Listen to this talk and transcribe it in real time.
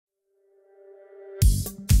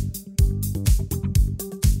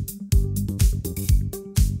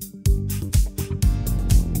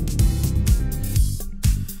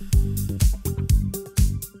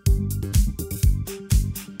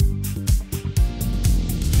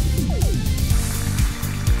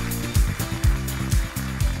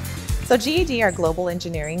So GED are global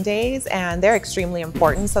engineering days, and they're extremely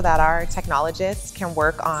important so that our technologists can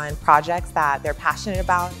work on projects that they're passionate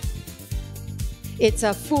about. It's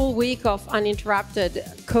a full week of uninterrupted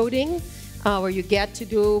coding where you get to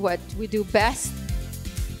do what we do best.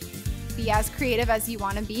 Be as creative as you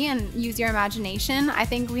want to be and use your imagination. I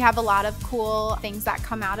think we have a lot of cool things that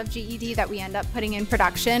come out of GED that we end up putting in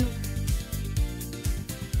production.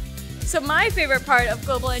 So my favorite part of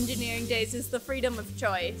Global Engineering Days is the freedom of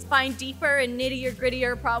choice. Find deeper and nittier,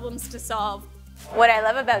 grittier problems to solve. What I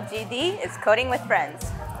love about GED is coding with friends.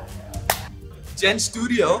 Gen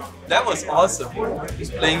Studio, that was awesome.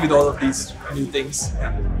 Just playing with all of these new things.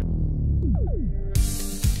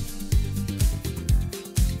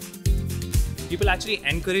 People actually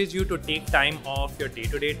encourage you to take time off your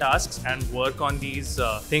day-to-day tasks and work on these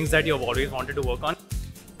things that you've always wanted to work on.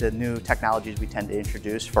 The new technologies we tend to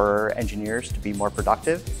introduce for engineers to be more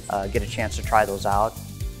productive, get a chance to try those out.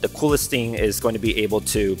 The coolest thing is going to be able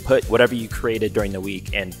to put whatever you created during the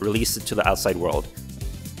week and release it to the outside world.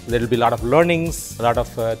 There will be a lot of learnings, a lot of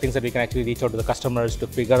things that we can actually reach out to the customers to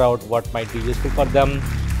figure out what might be useful for them.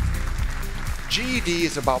 GED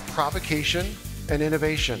is about provocation and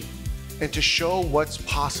innovation, and to show what's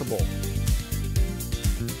possible.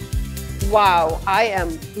 Wow, I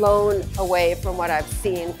am blown away from what I've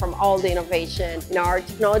seen from all the innovation. Our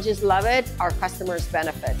technologists love it, our customers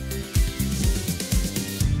benefit.